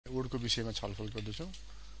बोर्डको विषयमा छलफल गर्दैछौँ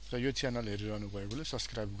र यो च्यानल हेरिरहनु भएकोले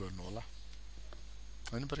सब्स्क्राइब गर्नु होला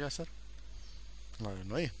हैन प्रकाश सर ल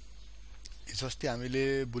हेर्नु है हिजो अस्ति हामीले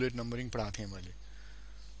बुलेट नम्बरिङ पढाएको थियौं मैले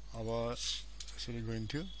अब यसरी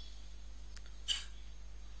गइन्थ्यो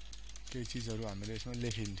केही चीजहरु हामीले यसमा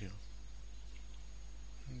लेखिन्थ्यो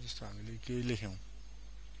जस्तो हामीले केही लेख्यौं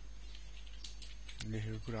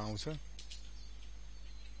लेखेको कुरा आउँछ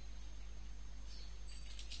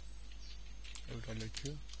एउटा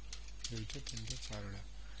लेख्यो दुईटा तीनटा चारवटा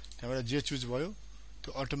त्यहाँबाट जे चुज भयो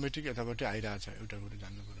त्यो अटोमेटिक यताबाट आइराछ एउटा कुरा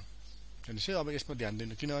जान्नु पर्यो त्यसैले अब यसमा ध्यान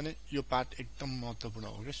दिनु किनभने यो पार्ट एकदम महत्त्वपूर्ण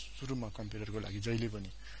हो के सुरुमा कम्प्युटरको लागि जहिले पनि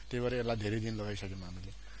त्यही भएर यसलाई धेरै दिन लगाइसक्यौं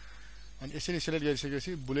हामीले अनि यसरी सिलेक्ट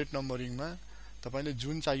गरिसकेपछि बुलेट नम्बरिङमा तपाईले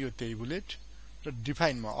जुन चाहियो त्यही बुलेट र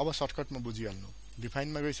डिफाइनमा अब सर्टकटमा बुझिहाल्नु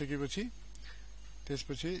डिफाइनमा गइसकेपछि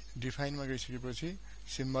त्यसपछि डिफाइनमा गइसकेपछि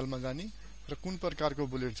सिम्बलमा जानी र कुन प्रकारको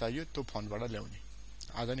बुलेट चाहियो त्यो फन्टबाट ल्याउने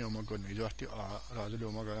आज नि होमवर्क गर्नु हिजो अस्ति हजुरले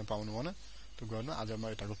होमवर्क गर्न पाउनु भएन त्यो गर्नु आज म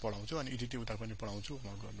यताको पढाउँछु अनि इटिटी उता पनि पढाउँछु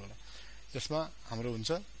होमवर्क गर्नु होला यसमा हाम्रो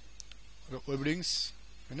हुन्छ र वेबडिङ्स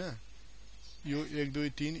हैन यो 1 2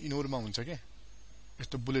 3 इनोरमा हुन्छ के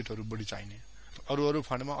यस्तो बुलेटहरु बढी चाहिने अरु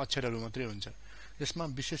फन्टमा अक्षरहरु मात्रै हुन्छ यसमा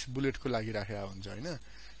विशेष बुलेटको लागि राखेको हुन्छ हैन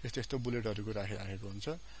यस्तो बुलेटहरुको राखेको हुन्छ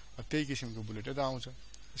त्यही किसिमको बुलेट त आउँछ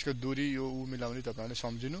यसको दूरी यो उ मिलाउने तपाईहरुले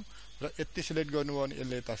सम्झिनु र यति सिलेक्ट गर्नुभयो भने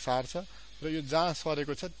यसले यता सार्छ र यो जहाँ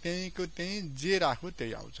सरेको छ त्यहीको त्यही जे राख्यो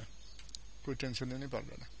त्यही आउँछ कुनै टेन्सन लिनै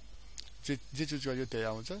पर्दैन जे चुज गर्यो त्यही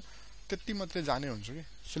आउँछ त्यति मात्रै जाने हुन्छ के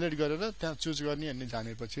सिलेक्ट गरेर त्यहाँ चुज गर्ने अनि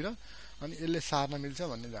जानेपछि र अनि यसले सार्न मिल्छ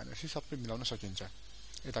भन्ने जानेपछि सबै मिलाउन सकिन्छ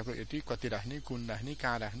यताको यति कति राख्ने कुन राख्ने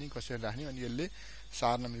कहाँ राख्ने कसरी राख्ने अनि यसले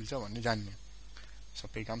सार्न मिल्छ भन्ने जान्ने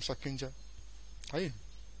सबै काम सकिन्छ है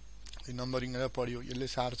यो नम्बरिङ र पढ्यो यसले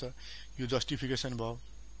सार्छ यो जस्टिफिकेसन भयो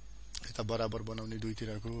यता बराबर बनाउने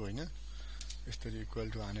दुईतिरको हैन यसरी इक्वल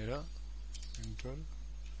टु हानेर इन्टर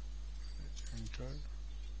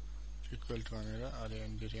इक्वल टु हानेर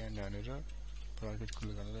आरएन बिरेन हानेर ब्राकेट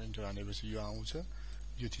खुल्ला गरेर इन्टर हानेपछि यो आउँछ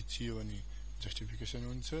यो थिचियो भने जस्टिफिकेसन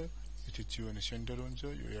हुन्छ यो थिचियो भने सेन्टर हुन्छ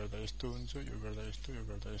यो गर्दा यस्तो हुन्छ यो गर्दा यस्तो यो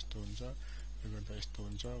गर्दा यस्तो हुन्छ यो गर्दा यस्तो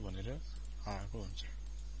हुन्छ भनेर आएको हुन्छ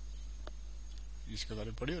यसको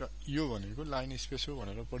बारे पढ्यो र यो भनेको लाइन स्पेस हो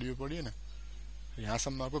भनेर पढिएन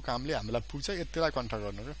यहाँसम्मको कामले हामीलाई पुग्छ यतिलाई कन्ट्रोल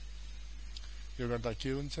गर्नु र यो गर्दा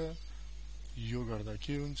के हुन्छ यो गर्दा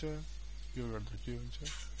के हुन्छ यो गर्दा के हुन्छ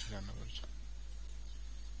जान्नुपर्छ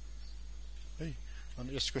है अनि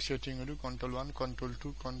यसको सेटिङहरु कन्ट्रोल 1 कन्ट्रोल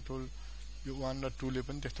 2 कन्ट्रोल यो 1 र 2 ले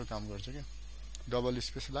पनि त्यस्तो काम गर्छ के double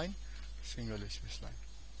space line single space line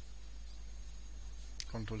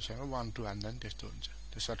control सँग 1 2 हान्दा नि त्यस्तो हुन्छ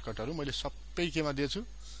त्यो सर्टकटहरु मैले सबै केमा दिएछु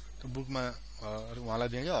त्यो बुकमा उहाँलाई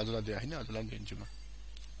दिएँ के हजुरलाई दिए हैन हजुरलाई दिन्छु म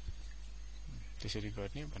त्यसरी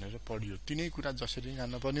गर्ने भनेर पढियो तिनै कुरा जसरी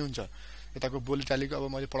जान्न पर्ने हुन्छ यताको बोली टालीको अब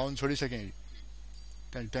मैले पढाउन छोडिसके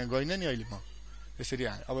त्यहाँ गइन नि अहिले म यसरी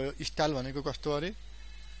अब स्टाइल भनेको कस्तो अरे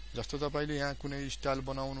जस्तो तपाईले यहाँ कुनै स्टाइल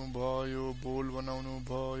बनाउनु भयो बोल बनाउनु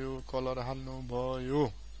भयो कलर हाल्नु भयो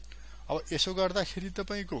अब यसो गर्दाखेरि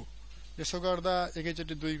तपाईको यसो गर्दा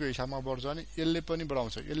एकैचोटी 2 को हिसाबमा बढ्छ अनि यसले पनि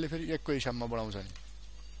बढाउँछ यसले फेरि 1 को हिसाबमा बढाउँछ नि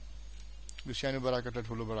यो सानो ब्राकेट र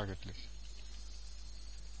ठुलो ब्राकेटले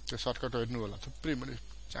त्यो सर्टकट हेर्नु होला थुप्रै मैले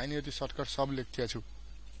चाहिने यति सर्टकट सब लेख्थ्या छु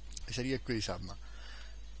यसरी 1 को हिसाबमा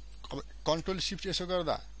अब कन्ट्रोल शिफ्ट यसो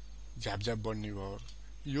गर्दा झ्याप बढ्ने भयो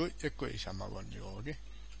यो 1 को हिसाबमा बढ्ने हो के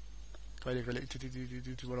कहिले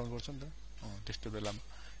यति बढाउनु पर्छ नि त त्यस्तो बेलामा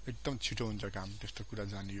एकदम छिटो हुन्छ काम त्यस्तो कुरा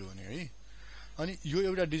जानियो भने है अनि यो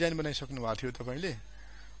एउटा डिजाइन बनाइसक्नु भएको थियो तपाईले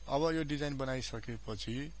अब यो डिजाइन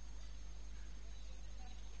बनाइसकेपछि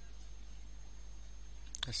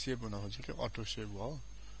सेभ हुन खोज्यो के अटो सेभ हो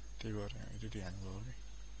त्यही भएर यति ध्यान भयो के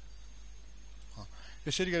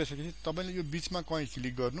यसरी गरिसकेपछि तपाईले यो बीचमा कहीँ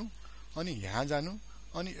क्लिक गर्नु अनि यहाँ जानु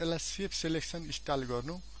अनि यसलाई सेभ सिलेक्सन स्टाइल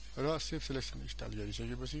गर्नु र सेभ सिलेक्सन स्टाइल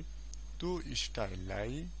गरिसकेपछि त्यो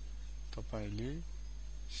स्टाइललाई तपाईले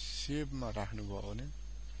सेभमा राख्नु भयो भने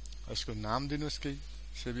यसको नाम दिनुस् के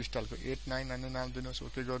सेभ स्टाइलको 8 9 9 नाम दिनुस्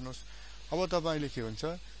ओके गर्नुस् अब तपाईले के भन्छ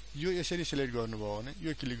यो यसरी सिलेक्ट गर्नुभयो भने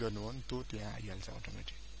यो क्लिक गर्नुभयो भने त्यो त्यहाँ आइहाल्छ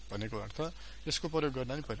अटोमेटिक भनेको अर्थ यसको प्रयोग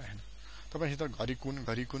गर्न नि परिरहेन तपाईसित घरि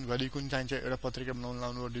कुन चाहिन्छ एउटा पत्रिका बनाउन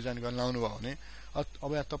लाउनु डिजाइन गर्न लाउनु भयो भने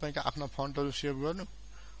अब यहाँ तपाईका आफ्ना फन्टहरु सेभ गर्नु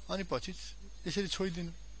अनि पछि यसरी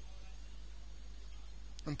छोइदिनु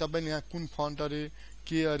अनि तपाईले यहाँ कुन फन्ट अरे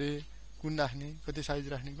के अरे कुन राख्ने कति साइज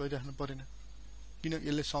राख्ने गरिराख्नु परेन किन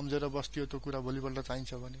यसले सम्झेर बस्दियो त्यो कुरा भोलिपल्ट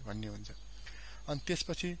चाहिन्छ भने भन्ने हुन्छ अनि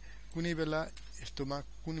त्यसपछि कुनै बेला यस्तोमा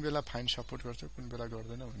कुन बेला फाइन सपोर्ट गर्छ कुन बेला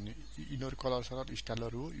गर्दैन भन्ने इनर कलर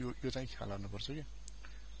स्टाइलहरु यो चाहिँ ख्याल गर्नुपर्छ के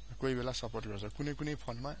कोही बेला सपोर्ट गर्छ कुनै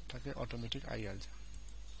फन्टमा ठ्याक्कै अटोमेटिक आइहाल्छ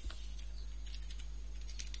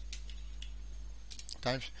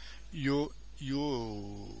टाइम्स यो यो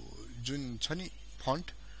जुन छ नि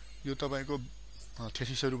फन्ट यो तपाईको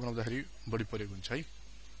थेसिसहरु बनाउँदाखेरि बढी प्रयोग हुन्छ है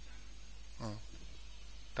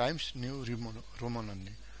टाइम्स न्यू रोमन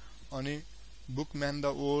भन्ने अनि book man the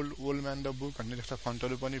old man the book भन्ने जस्ता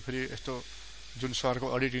फन्टहरु पनि फेरि यस्तो जुन सरको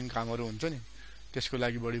एडिटिङ कामहरु हुन्छ नि त्यसको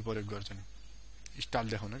लागि बढी प्रयोग गर्छन् स्टाइल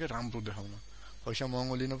देखाउन के राम्रो देखाउन पैसा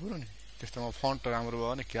महँगो लिनु पर्यो नि त्यस्तोमा फन्ट राम्रो भयो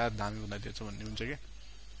भने क्या दामी बनाइदिएछ भन्ने हुन्छ के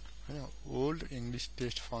हैन ओल्ड इंग्लिश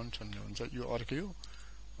टेक्स्ट फन्ट भन्ने हुन्छ यो अर्कै हो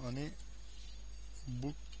अनि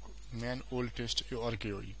बुक म्यान ओल्ड टेक्स्ट यो अर्कै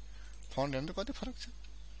हो फन्ट हेर्नु कति फरक छ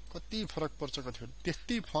कति फरक पर्छ कति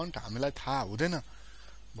त्यस्तै फन्ट हामीलाई थाहा हुँदैन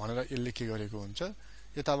भनेर यसले के गरेको हुन्छ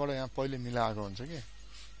यताबाट यहाँ पहिले मिलाएको हुन्छ के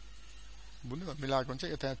बुझ्नु मिलाएको हुन्छ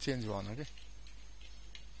यता चेन्ज भएन के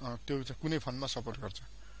त्यो चाहिँ कुनै फन्टमा सपोर्ट गर्छ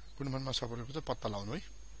कुनै फन्टमा सपोर्ट गर्छ पत्ता लगाउनु है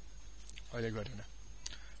अहिले गरेन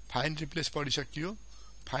फाइन रिप्लेस पढिसकियो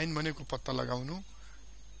फाइन भनेको पत्ता लगाउनु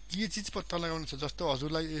के चीज पत्ता लगाउनु छ जस्तो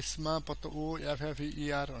हजुरलाई यसमा पत्ता O F F E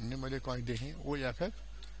R भन्ने मैले कहीँ देखेँ O F F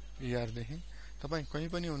E R देखेँ तपाई कहीँ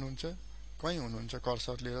पनि हुनुहुन्छ कहीँ हुनुहुन्छ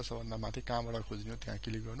कर्सर लिएर सबभन्दा माथि कहाँबाट खोज्नु त्यहाँ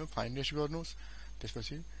क्लिक गर्नु फाइन्ड लिस्ट गर्नुस्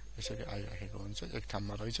त्यसपछि यसरी आइराखेको हुन्छ एक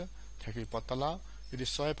ठाउँमा रहेछ ठ्याक्कै पत्ता लाओ यदि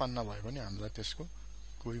 100 पन्ना भयो भने हामीलाई त्यसको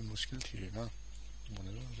कोही मुस्किल थिएन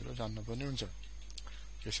भनेर हजुरले जान्न पर्ने हुन्छ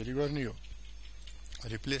यसरी गर्ने हो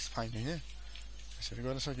रिप्लेस फाइन्ड हैन यसरी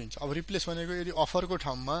गर्न सकिन्छ अब रिप्लेस भनेको यदि अफरको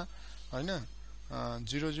ठाउँमा हैन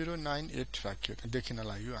 0098 राख्यो त देखिन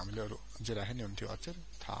लाग्यो हामीले अरु जे राखे नि हुन्थ्यो अक्षर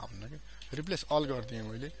थाहा हुन्न के रिप्लेस अल गर्दिए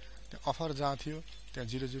मैले त्यहाँ अफर जहाँ थियो त्यहाँ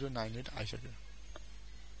 0098 आइसक्यो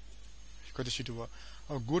कति छिटो भयो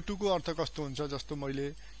अब गो टु को अर्थ कस्तो हुन्छ जस्तो मैले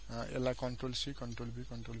यसलाई कन्ट्रोल सी कन्ट्रोल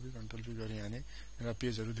बी गरे हाने मेरा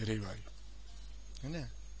पेजहरु धेरै भयो हैन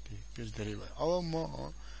पेज धेरै भयो अब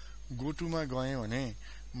म गो टु मा गए भने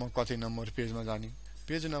म कति नम्बर पेजमा जाने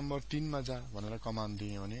पेज नम्बर 3 मा जा भनेर कमान्ड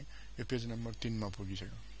दिए भने यो पेज नम्बर 3 मा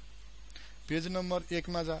पुगिसक्यो पेज नम्बर 1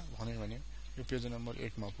 मा जा भने यो पेज नम्बर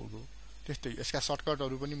 1 मा पुग्यो त्यस्तै यसका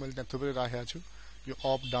सर्टकटहरु पनि मैले त्यहाँ थुप्रै राखेको छु यो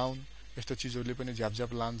अप डाउन यस्तो चीजहरुले पनि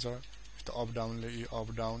झ्याप लान्छ यस्तो अप डाउनले यो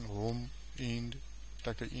अप डाउन होम इन्ड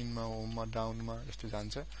टक्क इनमा होममा डाउनमा यस्तो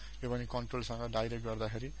जान्छ यो पनि कन्ट्रोल सँग डाइरेक्ट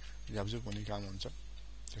गर्दाखेरि झ्याप हुने काम हुन्छ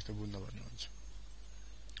त्यस्तो बुझ्न पर्ने हुन्छ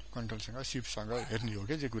कन्ट्रोल सँग शिफ्ट सँग हेर्ने हो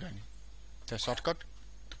के जे कुरा नि त्यहाँ सर्टकट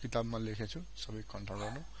किताबमा लेखेको छु सबै कन्ट्रोल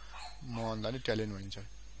गर्नु म भन्दा नि ट्यालेन्ट हुन्छ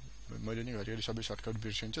मैले नि घरिघरि सबै सर्टकट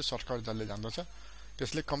बिर्सिन्छ सर्टकट जसले जान्दछ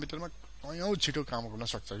त्यसले कम्प्युटरमा कयौं छिटो काम गर्न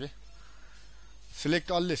सक्छ के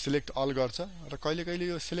सिलेक्ट अल गर्छ र कहिले कहिले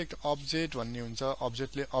यो सिलेक्ट अब्जेक्ट भन्ने हुन्छ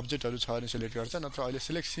अब्जेक्टले अब्जेक्टहरु छ भने सिलेक्ट गर्छ नत्र अहिले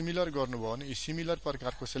सिलेक्ट सिमिलर गर्नुभयो भने यी सिमिलर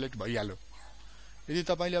प्रकारको सिलेक्ट भइहाल्यो यदि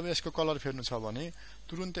तपाईले अब यसको कलर फेर्नु छ भने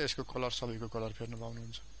तुरुन्तै यसको कलर सबैको कलर फेर्न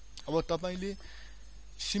पाउनुहुन्छ अब तपाईले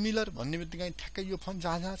सिमिलर भन्ने बित्तिकै ठ्याक्कै यो फन्ट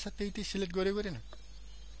जहाँ छ त्यही सिलेक्ट गरेन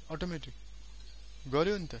अटोमेटिक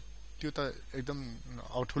गर्यो नि त त्यो त एकदम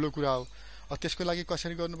ठुलो कुरा हो अब त्यसको लागि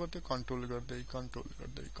कसरी गर्नु पर्यो कन्ट्रोल गर्दै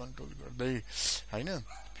हैन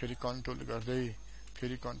फेरि कन्ट्रोल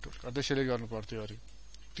गर्दै सिलेक्ट गर्नु पर्थ्यो अरे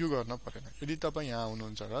त्यो गर्न परेन यदि तपाई यहाँ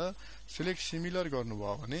हुनुहुन्छ र सिलेक्ट सिमिलर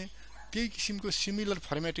गर्नुभयो भने त्यही किसिमको सिमिलर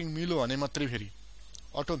फर्म्याटिङ मिल्यो भने मात्रै फेरि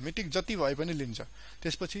अटोमेटिक जति भए पनि लिन्छ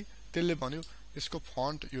त्यसपछि त्यसले भन्यो यसको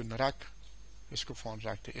फन्ट यो नराख यसको फन्ट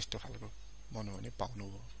राख्थे यस्तो खालको भन्नु भने पाउनु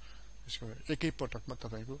हो यसको एकै पटकमा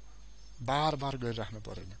तपाईको बार गरिराख्नु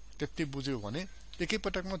पर्दैन त्यति बुझ्यो भने एकै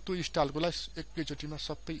पटकमा त्यो स्टाइलको लागि एकैचोटीमा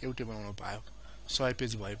सबै एउटै बनाउनु पायो 100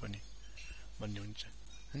 पेज भए पनि भन्ने हुन्छ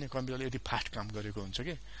हैन कम्प्युटरले यति फास्ट काम गरेको हुन्छ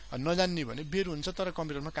के नजान्ने भने बेर हुन्छ तर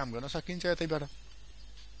कम्प्युटरमा काम गर्न सकिन्छ यतैबाट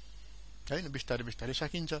हैन बिस्तारै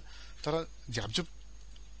सकिन्छ तर झ्यापझुप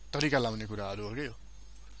तरिका लाउने कुराहरु हो के यो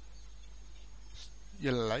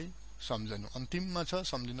यसलाई सम्झनु अन्तिममा छ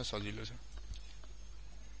सम्झिन सजिलो छ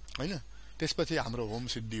हैन त्यसपछि हाम्रो होम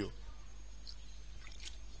सिद्धि हो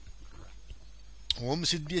होम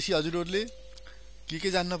सिद्धिएसी हजुरहरुले के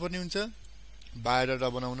जान्न पर्ने हुन्छ बायोडाटा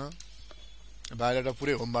बनाउन बायोडाटा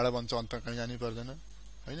पुरै होमबाट बन्छ अन्त कहीँ जानै पर्दैन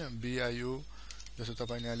हैन बीआईओ जस्तो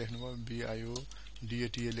तपाईले यहाँ लेख्नुभयो बीआईओ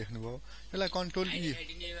डीएटीए लेख्नुभयो यसलाई कन्ट्रोल ई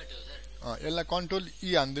यसलाई कन्ट्रोल ई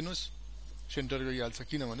हान्दिनुस् सेन्टर गइहाल्छ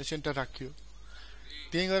किनभने सेन्टर राख्यो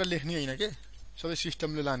त्यही गरेर लेख्ने हैन के सबै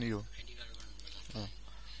सिस्टमले लाने हो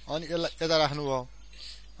अनि यसलाई यता राख्नुभयो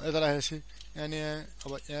यता राखेपछि अनि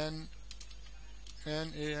अब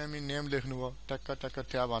एनएम नेम लेख्नुभयो टक्क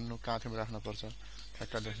ट्याब हान्नु कहाँ थिम राख्न पर्छ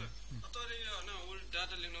टक्क लेख्नु तर यो हैन ओल्ड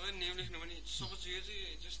डाटा लेख्नु भयो नेम लेख्नु भने सपोज यो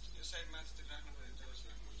चाहिँ जस्ट यो साइडमा चाहिँ राख्नु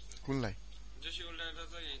पर्छ कुनलाई जसो ओल्ड डाटा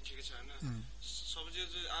चाहिँ यहाँ ठिकै छ हैन सपोज यो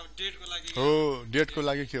अब डेटको लागि हो डेटको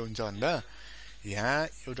लागि के हुन्छ भन्दा यहाँ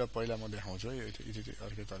एउटा पहिला म देखाउँछु है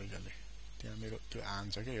अर्कै तरिकाले त्यहाँ मेरो त्यो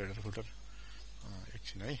आन्छ के एउटा फुटर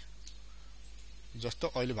एकछिन है जस्तो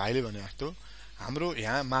अहिले भाइले भने जस्तो हाम्रो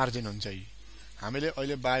यहाँ मार्जिन हुन्छ यी हामीले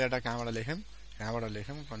अहिले बायोडाटा कहाँबाट लेख्यौँ यहाँबाट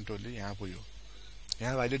लेख्यौँ कन्ट्रोलले यहाँ पुग्यो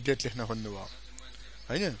यहाँ भाइले डेट लेख्न खोज्नुभयो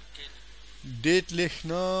होइन डेट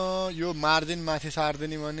लेख्न यो मार्जिन माथि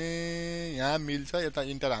सार्दिने भने यहाँ मिल्छ यता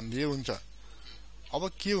इन्टर हान्दिए हुन्छ अब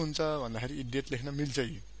के हुन्छ भन्दाखेरि यी डेट लेख्न मिल्छ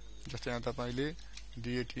यी जस्तो यहाँ तपाईँले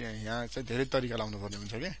डेट यहाँ चाहिँ धेरै तरिका लाउनु पर्ने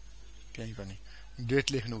हुन्छ क्या त्यहीँ पनि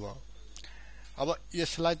डेट लेख्नुभयो अब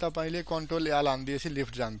यसलाई तपाईँले कन्ट्रोल एल हान्दिएपछि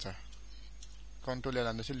लेफ्ट जान्छ कन्ट्रोल एल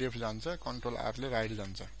हान्दिएपछि लेफ्ट जान्छ कन्ट्रोल आरले राइट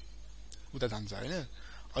जान्छ उता जान्छ होइन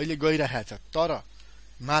अहिले गइरहेको छ तर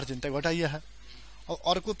मार्जिन त घटाइया अब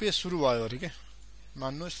अर्को पेज सुरु भयो अरे क्या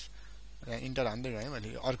मान्नुहोस् यहाँ इन्टर हान्दै गएँ मैले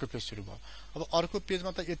अर्को पेज सुरु भयो अब अर्को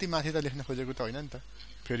पेजमा त यति माथि त लेख्न खोजेको त होइन नि त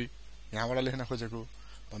फेरि यहाँबाट लेख्न खोजेको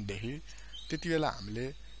भनेदेखि त्यति बेला हामीले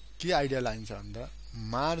के आइडिया लाइन्छ भन्दा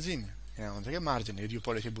मार्जिन यहाँ हुन्छ क्या मार्जिन हेरि यो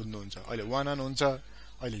पढेपछि बुझ्नुहुन्छ अहिले 1 हुन्छ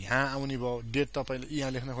अहिले यहाँ आउने भयो डेट तपाईँले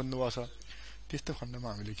यहाँ लेख्न खोज्नुभएको छ त्यस्तो खण्डमा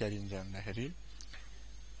हामीले के गरिन्छ भन्दाखेरि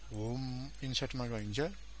होम इन्सर्टमा गइन्छ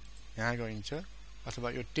यहाँ गइन्छ अथवा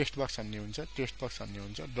यो टेक्स्ट बक्स हान्ने हुन्छ टेक्स्ट बक्स हान्ने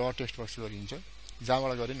हुन्छ ड्र टेक्स्ट बक्स गरिन्छ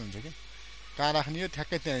जहाँबाट गरे नि हुन्छ कि कहाँ राख्ने हो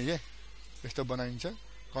ठ्याक्कै त्यहाँ के यस्तो बनाइन्छ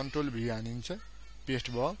कन्ट्रोल भी हानिन्छ पेस्ट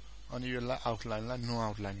भयो अनि यसलाई आउटलाइनलाई नो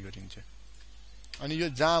आउटलाइन गरिन्छ अनि यो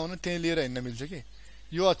जहाँ आउनु त्यहीँ लिएर हिँड्न मिल्छ कि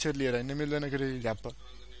यो अक्षर लिएर हिँड्न मिल्दैन के अरे झ्याप्प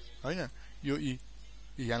होइन यो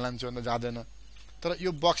यहाँ लान्छु भन्दा जाँदैन तर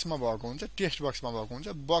यो बक्समा भएको हुन्छ टेक्स्ट बक्समा भएको हुन्छ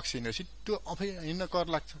बक्स हिँडेपछि त्यो आफै हिँड्न कर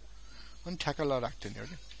लाग्छ अनि ठ्याक्क लगाएर राख्थ्यो नि हो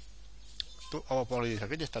कि त्यो अब पढिन्छ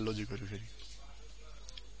कि त्यस्ता लोजिकहरू फेरि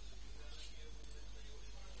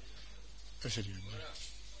यसरी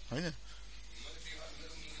होइन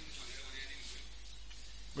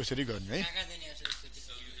यसरी गर्ने है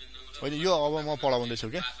होइन यो अब म पढाउँदैछु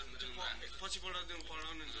क्या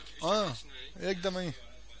एकदमै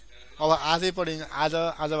अब आजै पढिन्छ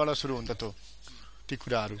आजबाट सुरु हुन्छ त्यो ती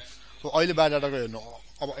कुराहरू अब अहिले बायोडाटाको हेर्नु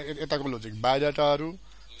अब यताको लोजिक बायोडाटाहरू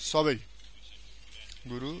सबै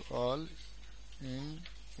गुरु अल इन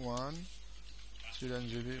वान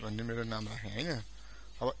चिरञ्जीवी भन्ने मेरो नाम राखेँ होइन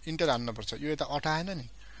अब इन्टर हान्नुपर्छ यो यता अटाएन नि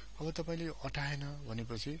अब तपाईँले यो अटाएन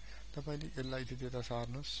भनेपछि तपाईँले यसलाई त्यता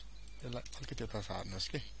सार्नुहोस् यसलाई अलिकति यता सार्नुहोस्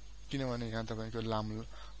कि किनभने यहाँ तपाईँको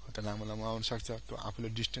लामो लामो आउन सक्छ त्यो आफूले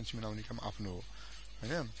डिस्टेन्स मिलाउने काम आफ्नो हो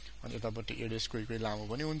होइन अनि यतापट्टि एडेस कोही कोही लामो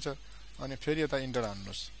पनि हुन्छ अनि फेरि यता इन्टर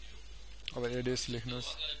हान्नुहोस् अब एडेस लेख्नुहोस्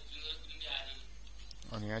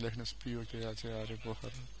अनि यहाँ लेख्नुहोस् पिओके चाहिँ अरे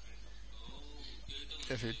पोखरा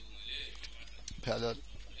एफिट फ्यादर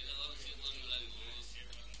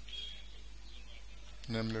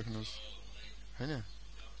नेम लेख्नुहोस् होइन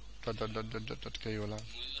dot dot dot dot dot dot केही होला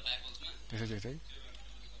त्यसै चाहिँ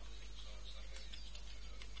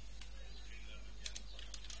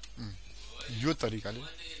यो तरिकाले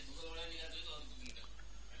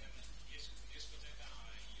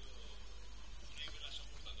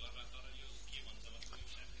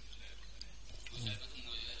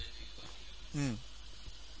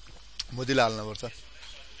मोदीले हाल्नुपर्छ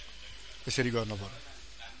यसरी गर्नु पर्यो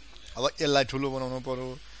अब यसलाई ठुलो बनाउनु पर्यो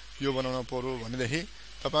यो बनाउनु पर्यो भनेदेखि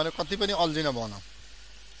तपाईँले कति पनि अल्झिन भन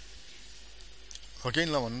हो कि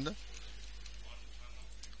ल भन्नु त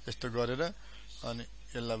यस्तो गरेर अनि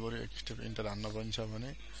यसलाई बरु एक स्टेप इन्टर हान्न पनि छ भने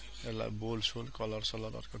यसलाई बोल सोल कलर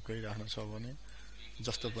सलर अर्को केही राख्न छ भने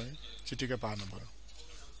जस्तो पनि चिटिक्कै पार्नु पर्यो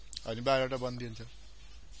अनि बायोडाटा बनिदिन्छ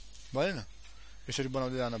भएन यसरी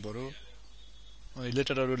बनाउँदै जानु पर्यो अनि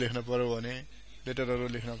लेटरहरू लेख्न पर्यो भने लेटरहरू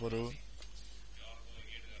लेख्न पर्यो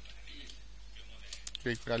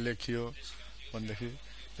केही कुरा लेखियो भनेदेखि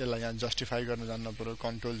यसलाई यहाँ जस्टिफाई गर्न जान्नु पर्यो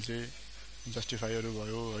कन्ट्रोल चाहिँ जस्टिफाईहरू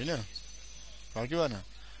भयो होइन हो कि भएन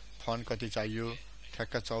फन्ट कति चाहियो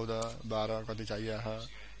ठ्याक्क 14 12 कति चाहियो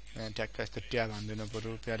यहाँ ठ्याक्क यस्तो ट्याब हान्दिनु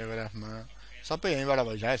पर्यो प्याराग्राफमा सबै यहीँबाट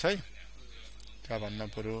भइसकेको छ है ट्याब हान्न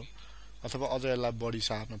पर्यो अथवा अझ यसलाई बढी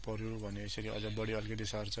सार्नु पर्यो भने यसरी अझ बढी अलिकति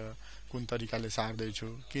सर्छ कुन तरिकाले सार्दैछु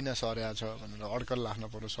किन सरेको छ भनेर अड्कल राख्नु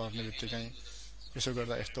पर्यो सर्ने बित्तिकै यसो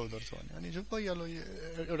गर्दा यस्तो हुँदो रहेछ भने अनि जो भइहाल्यो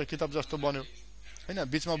एउटा किताब जस्तो बन्यो होइन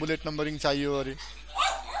बिचमा बुलेट नम्बरिङ चाहियो अरे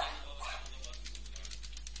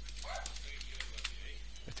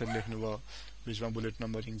यसरी लेख्नुभयो बिचमा बुलेट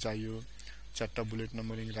नम्बरिङ चाहियो चारवटा बुलेट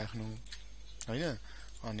नम्बरिङ राख्नु होइन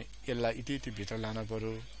अनि यसलाई यति भित्र लानु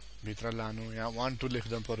पर्यो भित्र लानु यहाँ 1 2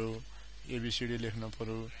 लेख्नु पर्यो एबिसिडी लेख्नु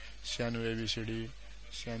पर्यो सानो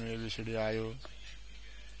एबिसिडी आयो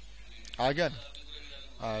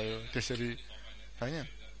आयो त्यसरी होइन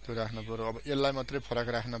त्यो राख्नु पर्यो अब यसलाई मात्रै फरक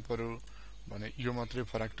राख्नु पर्यो भने यो मात्रै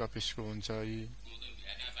फरक टपिक्सको हुन्छ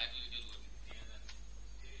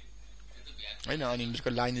होइन अनि यसको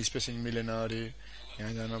लाइन स्पेसिङ मिलेन अरे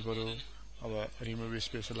यहाँ जानु पर्यो अब रिमुभ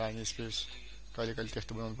स्पेस लाइन स्पेस कहिले कहिले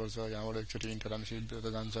त्यस्तो बनाउनुपर्छ यहाँबाट एकचोटि इन्टर हाल्नु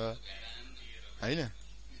सिधै जान्छ होइन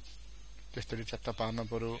त्यसरी च्यात्त पार्न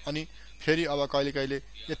पर्यो अनि फेरि अब कहिले कहिले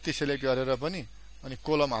यति सेलेक्ट गरेर पनि अनि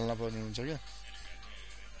कोलम हाल्न पर्ने हुन्छ क्या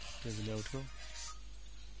पेज लेआउटको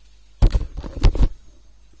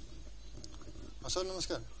सर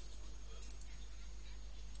नमस्कार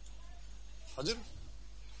हजुर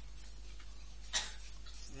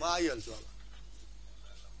म आइहाल्छु अब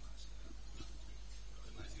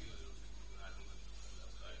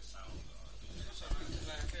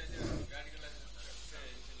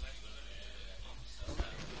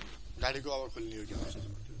गाडीको अब खोल्ने हो कि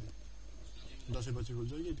दसैँपछि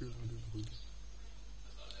खोल्छ कि त्यो खोल्छ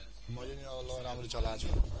मैले नि अब राम्रो चलाएको छु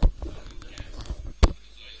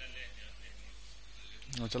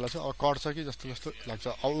चलाएको छु अब कट्छ कि जस्तो जस्तो लाग्छ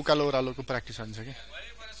अब उकालो ओह्रालोको प्र्याक्टिस हुन्छ कि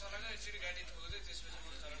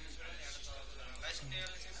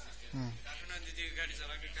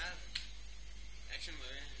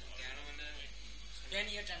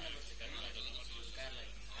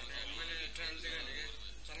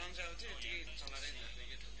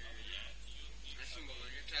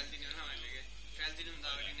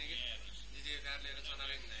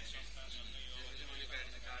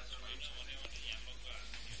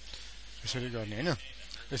यसरी गर्ने होइन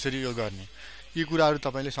यसरी यो गर्ने यी कुराहरू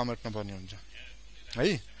तपाईँले समेट्न पर्ने हुन्छ है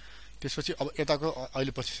त्यसपछि अब यताको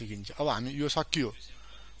अहिले पछि सिकिन्छ अब हामी यो सकियो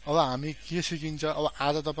अब हामी के सिकिन्छ अब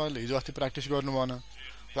आज तपाईँले हिजो अस्ति प्र्याक्टिस गर्नु भएन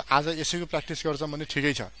अब आज यसैको प्र्याक्टिस गर्छ भने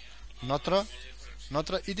ठिकै छ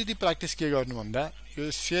नत्र यति प्र्याक्टिस के गर्नु भन्दा यो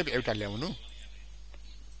सेप एउटा ल्याउनु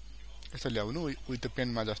यस्तो ल्याउनु विथ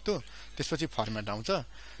पेनमा जस्तो त्यसपछि फर्मेट आउँछ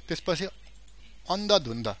त्यसपछि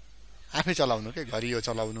अन्धधुन्ध आफै चलाउनु के घरि यो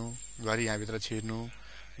चलाउनु घरि यहाँभित्र छिर्नु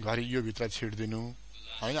घरि यो भित्र छिर्दिनु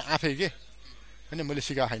होइन आफै के होइन मैले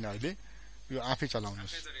सिकाएको छैन अहिले यो आफै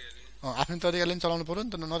चलाउनुहोस् आफ्नो तरिकाले पनि चलाउनु पर्यो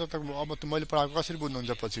नि त नत्र त अब मैले पढाएको कसरी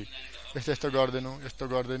बुझ्नुहुन्छ पछि यस्तो यस्तो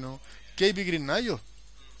गर्दैनु केही बिग्रिन्न है यो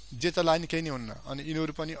जे चलाए नि केही नै हुन्न अनि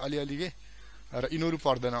यिनीहरू पनि अलिअलि के र यिनीहरू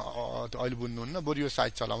पर्दैन अहिले बुझ्नुहुन्न बरु यो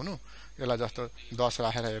साइज चलाउनु यसलाई जस्तो 10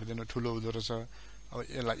 राखेर हेर्दिनु ठुलो हुँदो रहेछ अब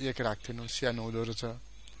यसलाई 1 राख्दिनु सानो हुँदो रहेछ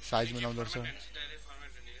साइज मिलाउँदो रहेछ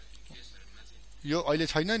यो अहिले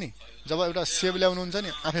छैन नि जब एउटा सेभ ल्याउनुहुन्छ नि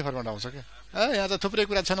आफै फर्मेट आउँछ क्या यहाँ त थुप्रै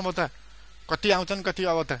कुरा छैन म त कति आउँछन् कति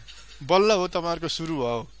अब त बल्ल हो तपाईँहरूको सुरु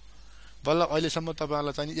भयो बल्ल अहिलेसम्म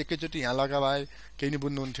तपाईँहरूलाई चाहिँ एकैचोटि यहाँ लगाए केही नि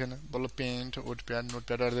बुझ्नुहुन्थेन बल्ल पेन्ट नोटप्याड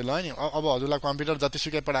गर्दै ल नि अब हजुरलाई कम्प्युटर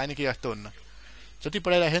जतिसुकै पढाए नि केही यस्तो हुन्न जति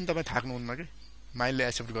पढाइराख्यो नि तपाईँ थाक्नुहुन्न कि माइन्डले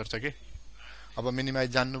एक्सेप्ट गर्छ कि अब मिनिमाइज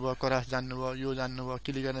जान्नुभयो क्रस जान्नुभयो यो जान्नुभयो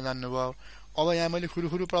क्लिक गर्न जान्नुभयो अब यहाँ मैले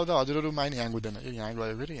खुरुखुरु पढाउँदा हजुरहरू माइन्ड ह्याङ हुँदैन यहाँ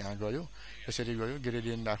गयो फेरि यहाँ गयो यसरी गयो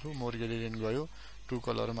ग्रेडियन्ट राख्यो मोर ग्रेडियन्ट गयो टु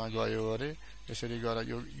कलरमा गयो अरे यसरी गरेर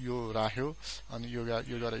यो राख्यो अनि यो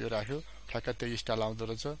गरेर यो राख्यो ठ्याक्क त्यही स्टाइल आउँदो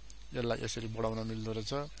रहेछ यसलाई यसरी बढाउन मिल्दो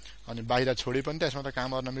रहेछ अनि बाहिर छोडे पनि त यसमा त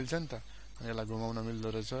काम गर्न मिल्छ नि त अनि यसलाई घुमाउन मिल्दो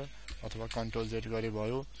रहेछ अथवा कन्ट्रोल जेड गरे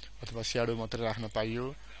भयो अथवा स्याडो मात्रै राख्न पाइयो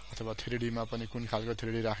अथवा 3D मा पनि कुन खालको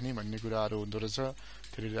 3D राख्ने भन्ने कुराहरू हुँदो रहेछ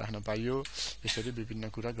 3D राख्न पाइयो यसरी विभिन्न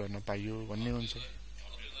कुरा गर्न पाइयो भन्ने हुन्छ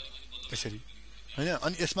यसरी हैन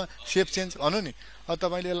अनि यसमा सेप चेन्ज गर्नु नि अब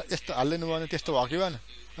तपाईले यसलाई यस्तो हाल्दिनु भने त्यस्तो भयो कि भएन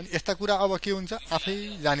अनि यस्ता कुरा अब के हुन्छ आफै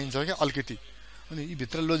जानिन्छ के अल्कति अनि यी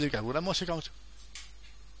भित्र लोजिकका कुरा म सिकाउँछु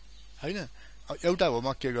हैन एउटा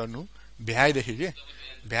होमवर्क के गर्नु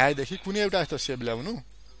भ्याएदेखि कुनै एउटा यस्तो सेप ल्याउनु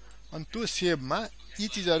अनि त्यो सेपमा यी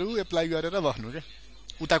चीजहरु एप्लाई गरेर बस्नु के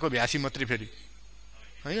उताको भ्यासी मात्रै फेरि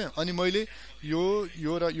हैन अनि मैले यो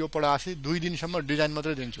र यो पढाएपछि 2 दिनसम्म डिजाइन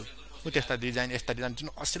मात्रै दिन्छु म त्यस्ता डिजाइन यस्ता डिजाइन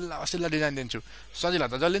असिल्ला डिजाइन दिन्छु सजिलो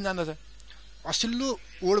त जल्लै जान्दछ असिल्लो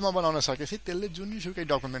ओडमा बनाउन सकेपछि त्यसले जुनसुकै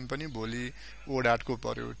डकुमेन्ट पनि भोलि ओडाटको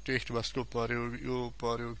पर्यो टेक्स्ट बक्सको पर्यो यो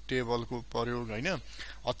पर्यो टेबलको पर्यो हैन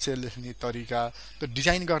अक्षर लेख्ने तरिका त्यो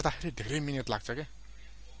डिजाइन गर्दाखेरि धेरै मिनेट लाग्छ के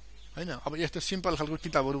हैन अब यस्तो सिम्पल खालको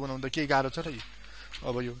किताबहरु बनाउँदा के गाह्रो छ र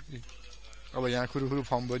अब यहाँ खुरुखुरु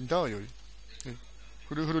फर्म पनि त यो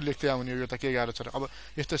खुरुखुरु लेख्दै आउने यो त के गाह्रो छ र अब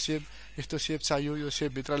यस्तो सेप चाहियो यो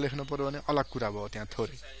सेप भित्र लेख्नु पर्यो भने अलग कुरा भयो त्यहाँ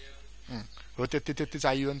थोरै हो त्यति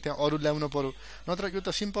चाहियो भने त्यहाँ अरु ल्याउनु पर्यो नत्र यो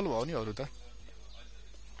त सिम्पल भयो नि अरु त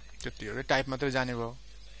त्यति हो टाइप मात्रै जाने भयो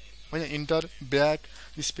हैन इन्टर ब्याक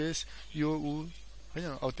स्पेस यो उ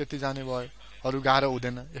हैन अब त्यति जाने भयो अरु गाह्रो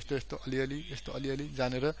हुँदैन यस्तो अलिअलि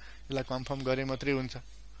जानेर यसलाई कन्फर्म गरे मात्रै हुन्छ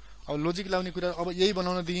अब लजिक लाउने कुरा अब यही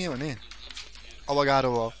बनाउन दिए भने अब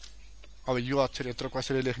गाह्रो भयो अब यो अक्षर यत्रो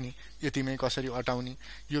कसरी लेख्ने यतिमै कसरी अटाउने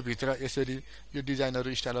यो भित्र यसरी यो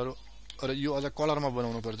डिजाइनहरु स्टाइलहरु र यो अझ कलरमा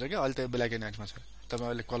बनाउनु पर्छ के अहिले त ब्ल्याक एन्ड व्हाइटमा छ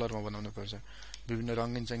तपाईले कलरमा बनाउनु पर्छ विभिन्न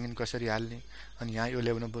रंगीन चंगीन कसरी हाल्ने अनि यहाँ यो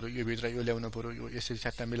ल्याउनु पर्यो यो भित्र यो ल्याउनु पर्यो यो यसरी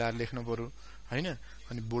सट्टा मिलाएर लेख्नु पर्यो होइन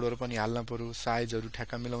अनि बोर्डर पनि हाल्न पर्यो साइजहरू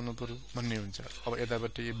ठ्याक्क मिलाउनु पर्यो भन्ने हुन्छ अब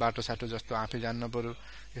यतापट्टि बाटो साटो जस्तो आफै जान्न पर्यो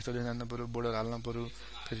यस्तो जान्न पर्यो बोर्डर हाल्न पर्यो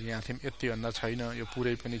फेरि यहाँ थियौँ यति भन्दा छैन यो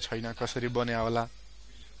पुरै पनि छैन कसरी बन्या होला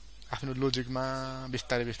आफ्नो लोजिकमा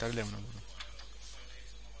बिस्तारै बिस्तारै ल्याउनु पर्यो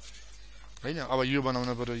होइन अब यो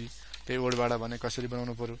बनाउनु पर्यो त्यही ओडबाट भने कसरी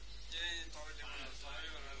बनाउनु पर्यो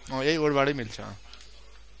यही ओडबाटै मिल्छ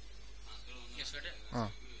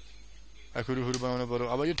खुरुखुरु बनाउनु पर्यो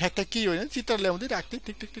अब यो ठ्याक ठ्याक के होइन चित्र ल्याउँदै राख्दै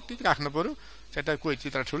टिक टिक टिक टिक राख्नु पर्यो चारवटा कोही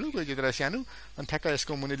चित्र ठुलो कोही चित्र सानो अनि ठ्याक्क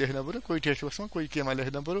यसको मुनि लेख्नु पर्यो कोही टेक्स्ट बक्समा कोही केमा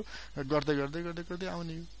लेख्नु पर्यो गर्दै गर्दै गर्दै गर्दै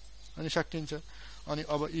आउने यो अनि सकिन्छ अनि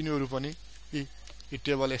अब यिनीहरू पनि यी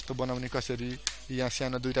टेबल यस्तो बनाउने कसरी यहाँ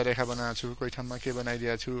सानो दुईवटा रेखा बनाएको छु कोही ठाउँमा के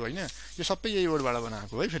बनाइदिएको छु होइन यो सबै यही वर्डबाट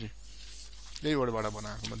बनाएको है फेरि यही वर्डबाट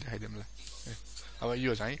बनाएको म देखाइदिउँला अब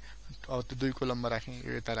यो चाहिँ अब त्यो दुई कोलममा राखेँ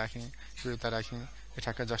यो यता राखेँ यो यता राखेँ यो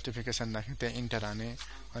ठ्याक्क जस्टिफिकेसन राखेँ त्यहाँ इन्टर हाने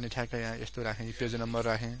अनि ठ्याक्क यहाँ यस्तो राखेँ पेज नम्बर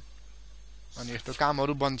राखेँ अनि यस्तो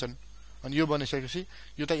कामहरू बन्छन् अनि यो बनिसकेपछि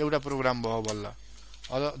यो त एउटा प्रोग्राम भयो बल्ल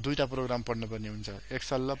अझ दुईवटा प्रोग्राम पढ्नुपर्ने हुन्छ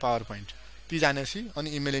एक्सेल र पावर पोइन्ट ती जानेपछि अनि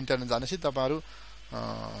इमेल इन्टरनेट जानेपछि तपाईँहरू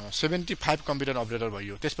 75 कम्प्युटर अपरेटर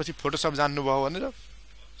भयो त्यसपछि फोटोसप जान्नुभयो भनेर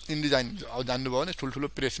इनडिजाइन जान्नुभयो भने ठुल्ठुलो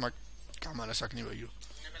प्रेसमा काम गर्न सक्ने भयो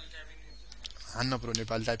हान्न पर्यो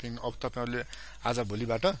नेपाली टाइपिङ अब तपाईँहरूले आज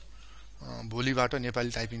भोलिबाट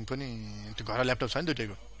नेपाली टाइपिङ पनि त्यो घर ल्यापटप छ नि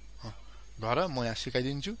दुइटैको घर म यहाँ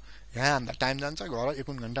सिकाइदिन्छु यहाँ हान्दा टाइम जान्छ घर 1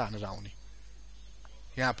 घन्टा हानेर आउने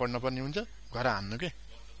यहाँ पढ्न पर्ने हुन्छ घर हान्नु के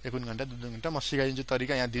 1 घन्टा 2 घन्टा म सिकाइदिन्छु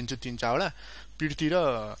तरिका यहाँ दिन्छु 3-4वटा पिडती र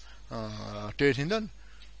टेथिन्दन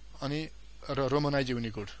अनि रोमनाइज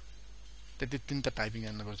युनिकोड त्यति 3 त टाइपिङ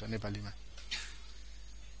हान्नुपर्छ नेपालीमा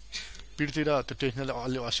पिडती र त्यो टेक्निकल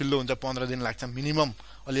अलि असिल्लो हुन्छ 15 दिन लाग्छ मिनिमम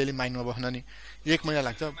अलिअलि माइन्डमा बस्न नि 1 महिना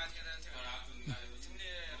लाग्छ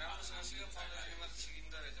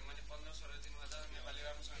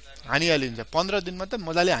हानिहालिन्छ 15 दिनमा त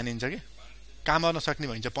मजाले हानिन्छ कि काम गर्न सक्ने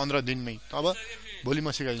भइन्छ 15 दिनमै अब भोलि म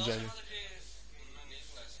सिकाइदिन्छु अहिले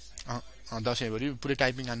दसैँभरि पुरै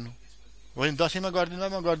टाइपिङ हान्नु होइन दसैँमा गरिदिउँला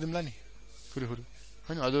म गरिदिउँला नि खुरुखुरु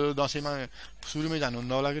होइन हजुर दसैँमा सुरुमै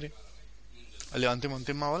जानुहुन्न होला के अहिले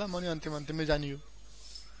अन्तिममा होला म नि अन्तिममै जानियो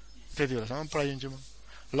त्यति बेलासम्म पढाइदिन्छु म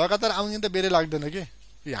लगातार आउने त बेरै लाग्दैन कि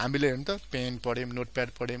हामीले हेर्नु त पेन पढ्यौँ नोटप्याड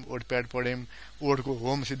पढ्यौँ ओडप्याड पढ्यौँ ओडको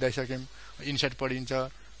होम सिधाइसक्यौँ इन्सर्ट पढिन्छ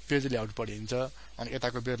पेज लेआउट पढिन्छ अनि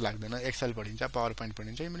यताको बेर लाग्दैन एक्सेल पढिन्छ पावर पोइन्ट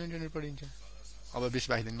पढिन्छ इमेल इन्टरनेट पढिन्छ अब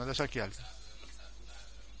 20-22 दिनमा त सकिहाल्छ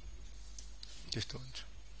त्यस्तो हुन्छ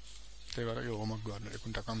त्यही भएर यो होमवर्क गर्नु 1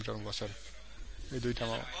 घन्टा कम्प्युटरमा बसेर यो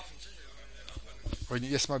दुईटामा होइन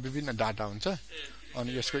यसमा विभिन्न डाटा हुन्छ अनि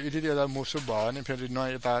यसको यदि एउटा मुभसुप भयो भने फेरि न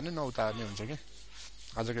यता हार्ने न उता हार्ने हुन्छ कि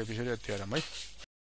आजको एपिसोड यति हेरौँ है